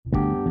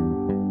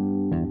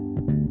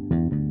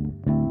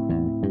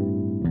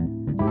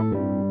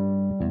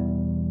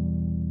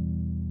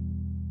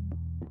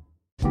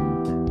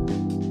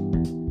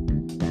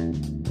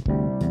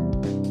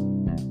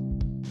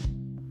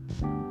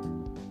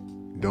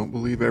Don't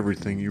believe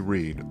everything you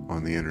read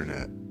on the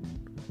internet.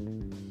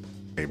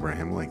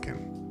 Abraham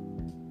Lincoln.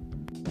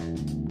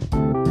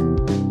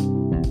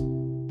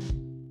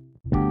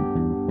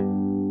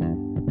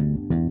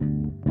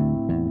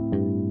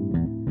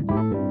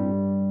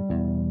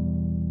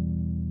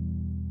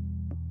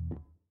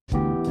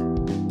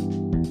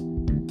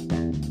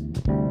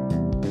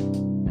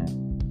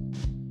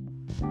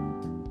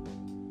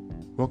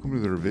 Welcome to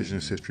the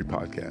Revisionist History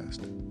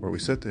Podcast, where we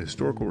set the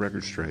historical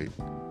record straight,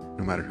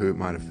 no matter who it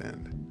might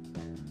offend.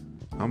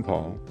 I'm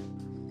Paul.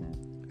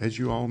 As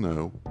you all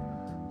know,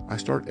 I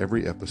start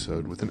every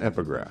episode with an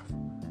epigraph,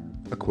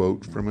 a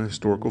quote from a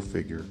historical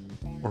figure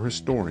or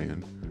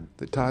historian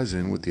that ties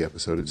in with the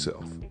episode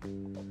itself.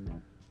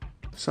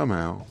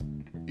 Somehow,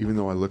 even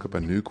though I look up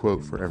a new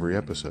quote for every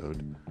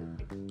episode,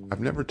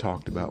 I've never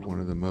talked about one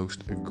of the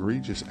most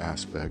egregious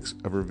aspects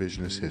of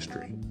revisionist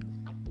history: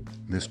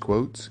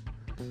 misquotes,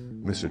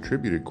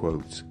 misattributed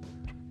quotes,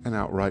 and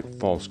outright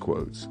false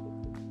quotes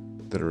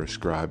that are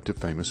ascribed to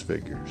famous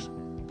figures.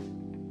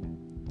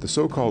 The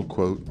so-called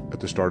quote at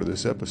the start of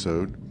this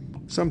episode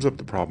sums up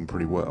the problem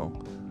pretty well,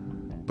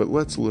 but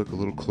let's look a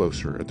little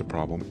closer at the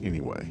problem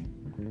anyway.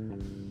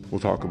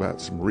 We'll talk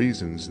about some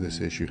reasons this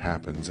issue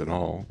happens at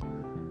all,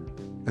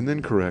 and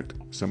then correct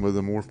some of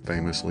the more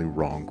famously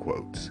wrong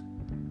quotes.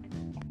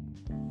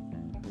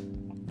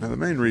 Now, the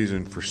main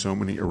reason for so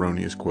many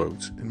erroneous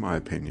quotes, in my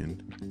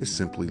opinion, is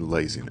simply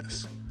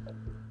laziness.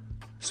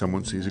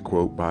 Someone sees a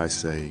quote by,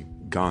 say,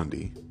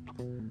 Gandhi.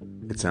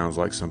 It sounds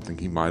like something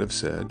he might have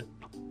said,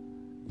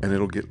 and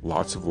it'll get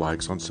lots of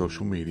likes on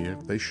social media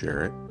if they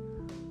share it,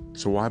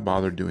 so why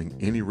bother doing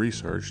any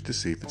research to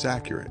see if it's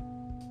accurate?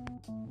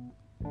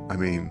 I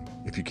mean,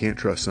 if you can't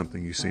trust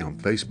something you see on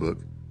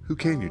Facebook, who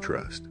can you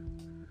trust?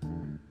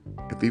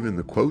 If even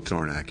the quotes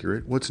aren't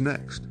accurate, what's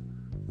next?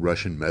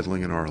 Russian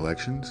meddling in our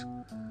elections?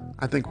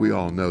 I think we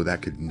all know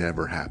that could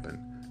never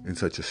happen in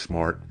such a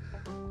smart,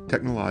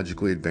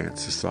 technologically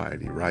advanced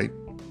society, right?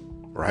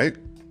 Right?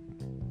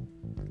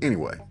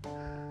 Anyway,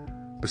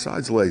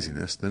 besides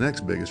laziness, the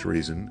next biggest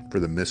reason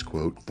for the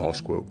misquote, false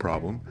quote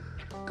problem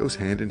goes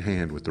hand in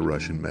hand with the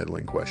Russian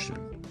meddling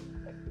question.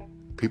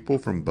 People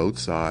from both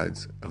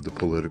sides of the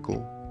political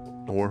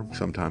or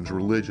sometimes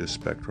religious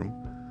spectrum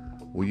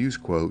will use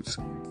quotes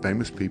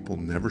famous people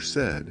never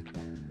said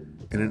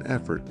in an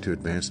effort to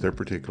advance their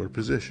particular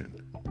position.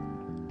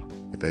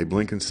 If Abe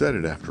Lincoln said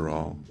it, after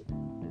all,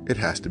 it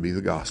has to be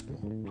the gospel.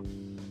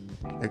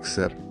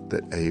 Except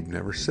that Abe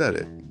never said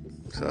it,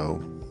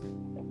 so...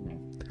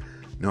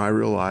 Now I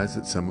realize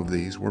that some of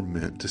these were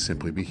meant to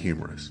simply be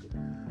humorous,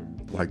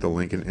 like the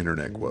Lincoln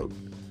Internet quote.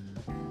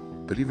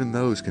 But even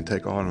those can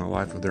take on a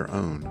life of their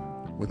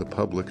own, with a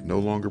public no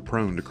longer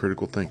prone to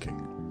critical thinking.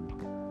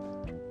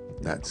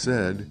 That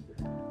said,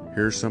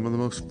 here's some of the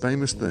most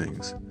famous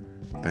things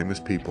famous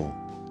people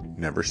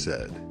never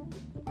said.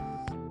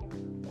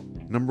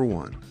 Number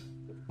 1.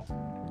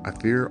 I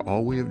fear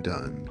all we have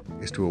done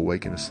is to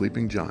awaken a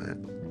sleeping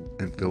giant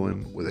and fill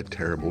him with a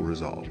terrible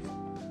resolve.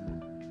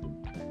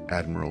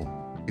 Admiral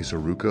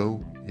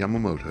Isoroku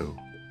Yamamoto,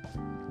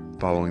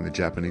 following the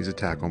Japanese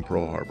attack on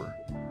Pearl Harbor.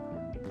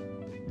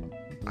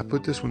 I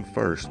put this one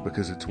first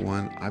because it's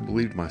one I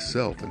believed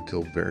myself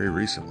until very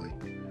recently.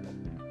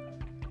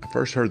 I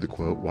first heard the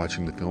quote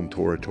watching the film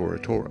Tora, Tora,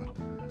 Tora,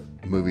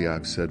 a movie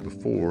I've said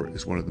before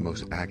is one of the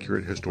most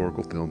accurate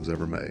historical films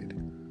ever made.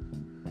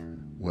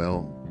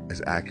 Well,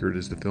 as accurate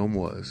as the film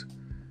was,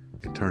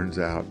 it turns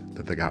out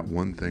that they got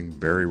one thing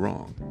very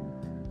wrong,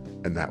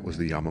 and that was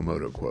the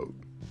Yamamoto quote.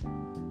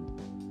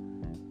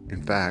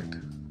 In fact,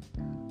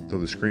 though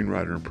the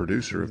screenwriter and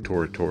producer of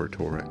Tora, Tora,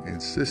 Tora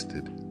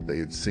insisted they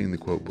had seen the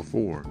quote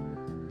before,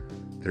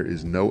 there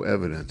is no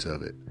evidence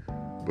of it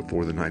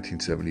before the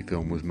 1970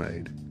 film was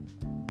made.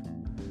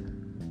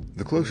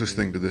 The closest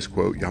thing to this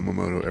quote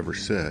Yamamoto ever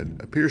said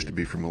appears to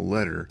be from a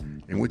letter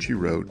in which he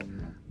wrote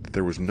that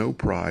there was no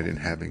pride in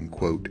having,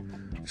 quote,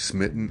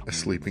 smitten a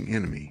sleeping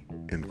enemy,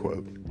 end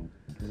quote.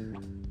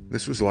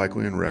 This was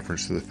likely in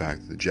reference to the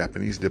fact that the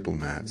Japanese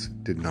diplomats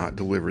did not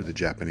deliver the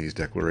Japanese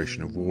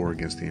declaration of war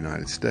against the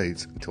United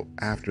States until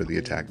after the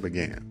attack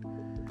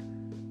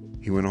began.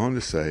 He went on to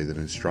say that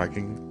in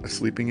striking a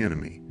sleeping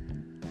enemy,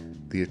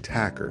 the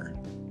attacker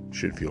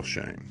should feel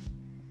shame.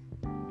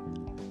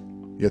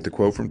 Yet the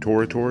quote from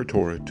Tora, Tora,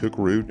 Tora took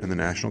root in the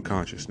national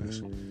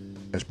consciousness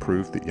as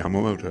proof that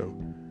Yamamoto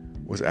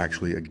was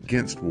actually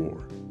against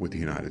war with the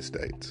United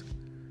States.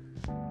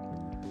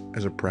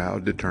 As a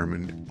proud,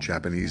 determined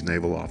Japanese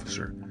naval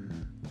officer,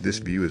 this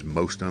view is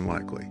most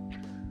unlikely,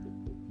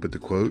 but the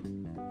quote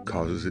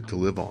causes it to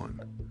live on,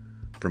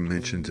 from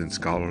mentions in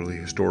scholarly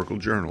historical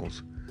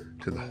journals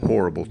to the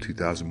horrible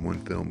 2001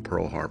 film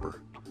Pearl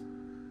Harbor.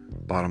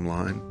 Bottom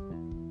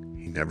line,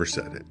 he never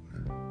said it.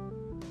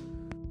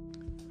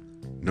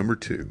 Number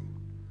 2.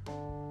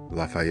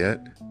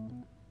 Lafayette,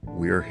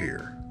 we are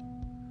here.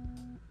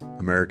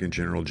 American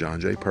General John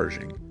J.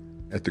 Pershing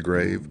at the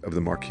grave of the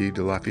Marquis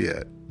de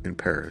Lafayette in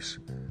Paris,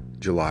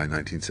 July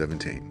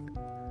 1917.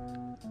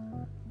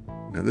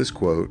 Now this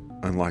quote,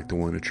 unlike the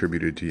one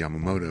attributed to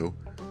Yamamoto,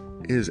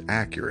 is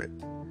accurate.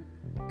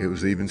 It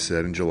was even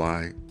said in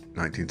July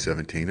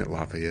 1917 at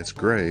Lafayette's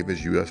grave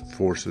as U.S.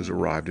 forces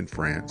arrived in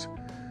France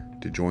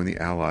to join the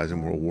Allies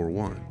in World War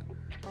I.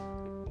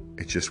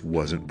 It just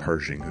wasn't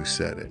Pershing who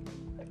said it.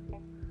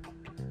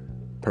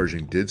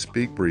 Pershing did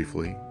speak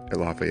briefly at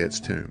Lafayette's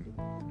tomb,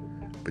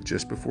 but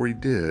just before he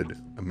did,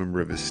 a member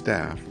of his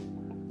staff,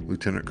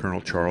 Lieutenant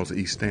Colonel Charles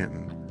E.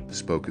 Stanton,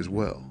 spoke as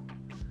well.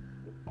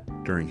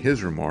 During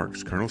his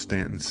remarks, Colonel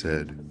Stanton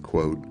said,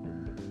 quote,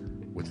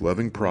 "With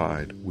loving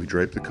pride, we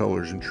drape the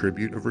colors in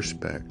tribute of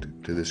respect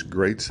to this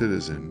great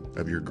citizen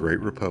of your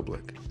great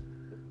republic.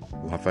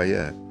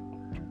 Lafayette,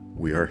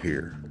 we are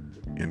here,"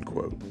 end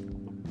quote.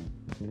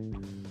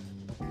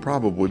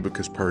 Probably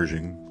because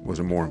Pershing was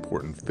a more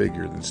important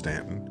figure than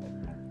Stanton,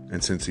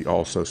 and since he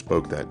also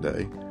spoke that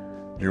day,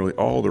 nearly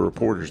all the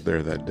reporters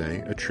there that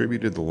day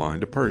attributed the line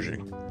to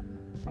Pershing.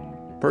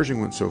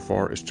 Pershing went so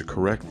far as to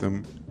correct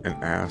them and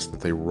ask that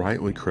they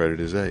rightly credit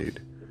his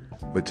aid,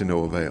 but to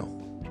no avail.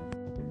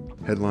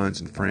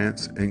 Headlines in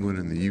France, England,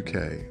 and the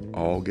UK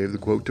all gave the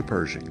quote to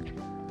Pershing,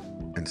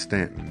 and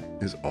Stanton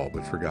is all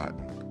but forgotten.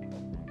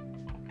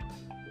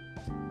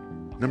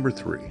 Number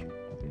 3.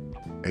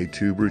 Et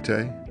tu,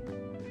 Brute?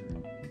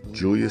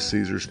 Julius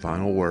Caesar's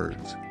final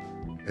words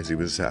as he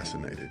was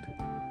assassinated.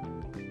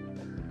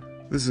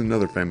 This is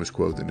another famous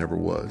quote that never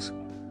was,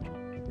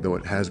 though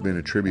it has been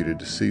attributed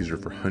to Caesar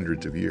for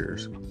hundreds of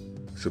years,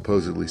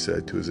 supposedly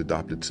said to his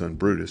adopted son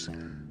Brutus,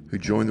 who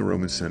joined the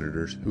Roman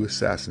senators who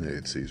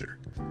assassinated Caesar.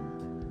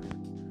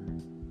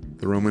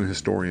 The Roman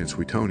historian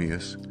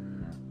Suetonius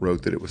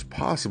wrote that it was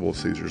possible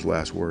Caesar's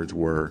last words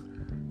were,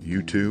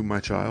 "You too, my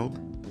child,"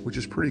 which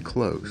is pretty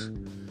close,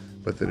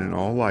 but that in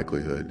all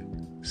likelihood,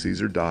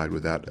 Caesar died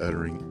without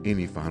uttering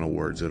any final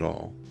words at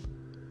all.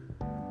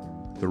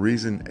 The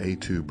reason Et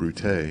tu,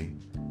 Brute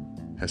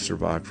has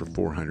survived for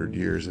 400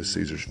 years as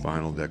Caesar's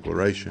final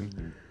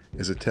declaration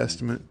is a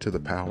testament to the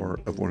power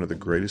of one of the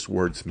greatest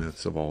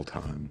wordsmiths of all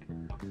time.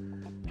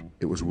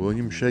 It was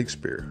William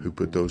Shakespeare who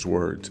put those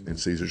words in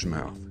Caesar's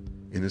mouth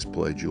in his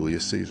play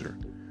Julius Caesar,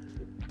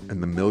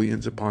 and the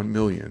millions upon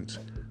millions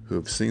who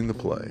have seen the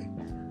play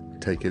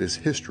take it as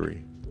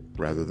history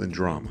rather than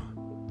drama.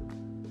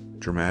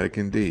 Dramatic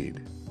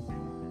indeed,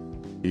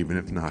 even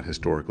if not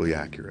historically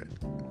accurate.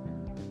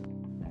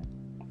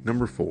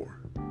 Number 4.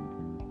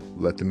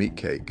 Let them eat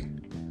cake.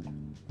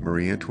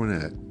 Marie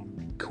Antoinette,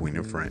 Queen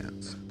of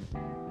France.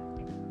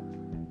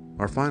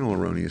 Our final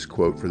erroneous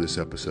quote for this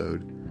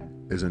episode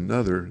is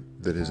another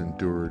that has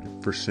endured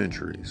for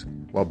centuries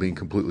while being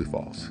completely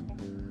false.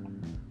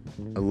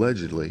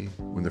 Allegedly,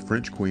 when the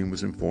French queen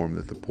was informed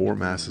that the poor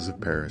masses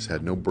of Paris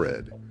had no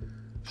bread,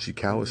 she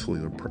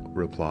callously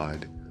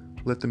replied,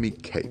 "Let them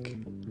eat cake."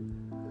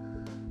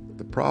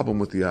 The problem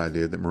with the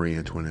idea that Marie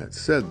Antoinette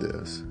said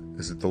this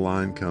is that the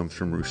line comes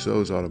from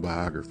Rousseau's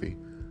autobiography,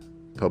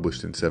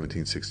 published in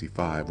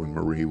 1765 when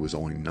Marie was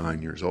only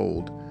 9 years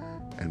old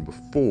and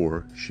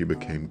before she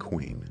became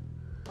queen.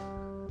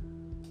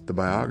 The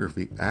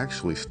biography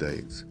actually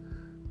states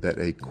that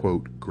a,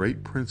 quote,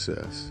 great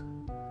princess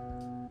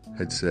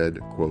had said,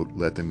 quote,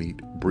 "Let them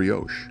eat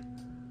brioche,"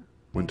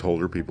 when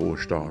told her people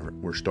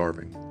were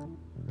starving.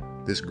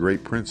 This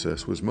great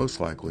princess was most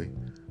likely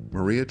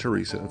Maria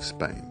Theresa of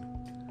Spain.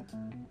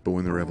 But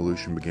when the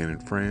revolution began in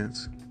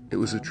France, it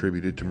was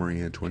attributed to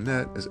Marie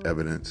Antoinette as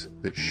evidence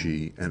that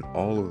she and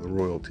all of the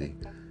royalty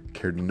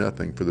cared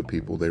nothing for the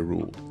people they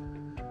ruled,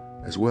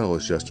 as well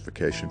as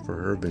justification for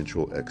her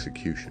eventual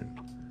execution.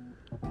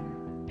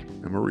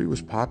 Now, Marie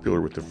was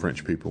popular with the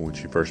French people when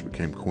she first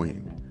became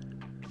queen,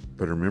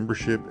 but her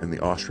membership in the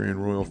Austrian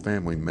royal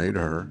family made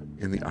her,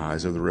 in the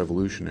eyes of the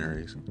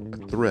revolutionaries, a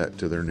threat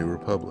to their new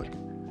republic.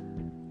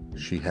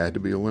 She had to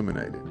be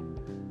eliminated,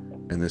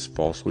 and this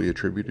falsely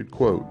attributed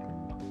quote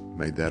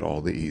made that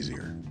all the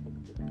easier.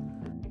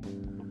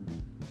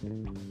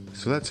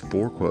 So that's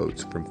 4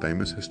 quotes from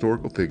famous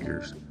historical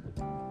figures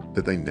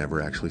that they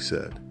never actually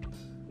said.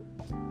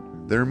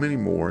 There are many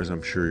more, as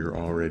I'm sure you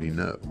already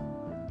know.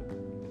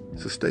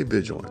 So stay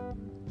vigilant,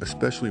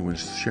 especially when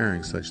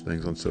sharing such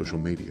things on social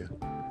media.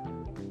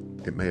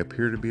 It may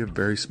appear to be a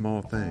very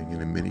small thing,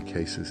 and in many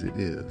cases it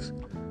is,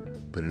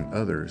 but in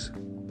others,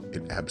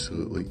 it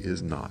absolutely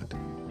is not.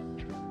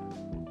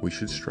 We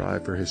should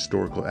strive for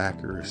historical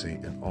accuracy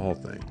in all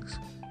things,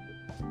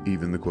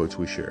 even the quotes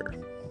we share.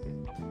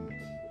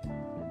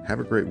 Have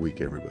a great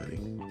week, everybody.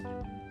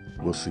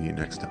 We'll see you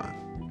next time.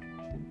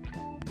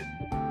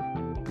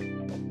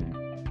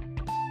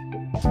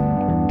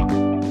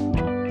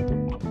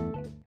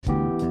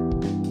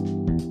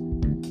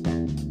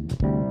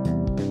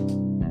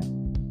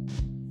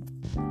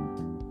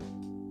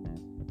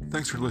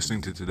 Thanks for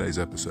listening to today's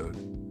episode.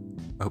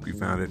 I hope you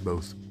found it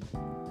both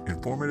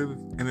informative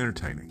and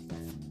entertaining.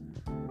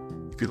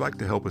 If you'd like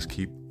to help us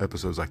keep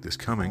episodes like this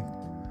coming,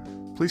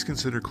 please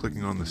consider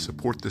clicking on the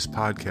Support This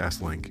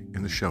Podcast link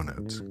in the show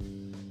notes.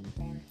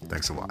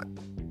 Thanks a lot.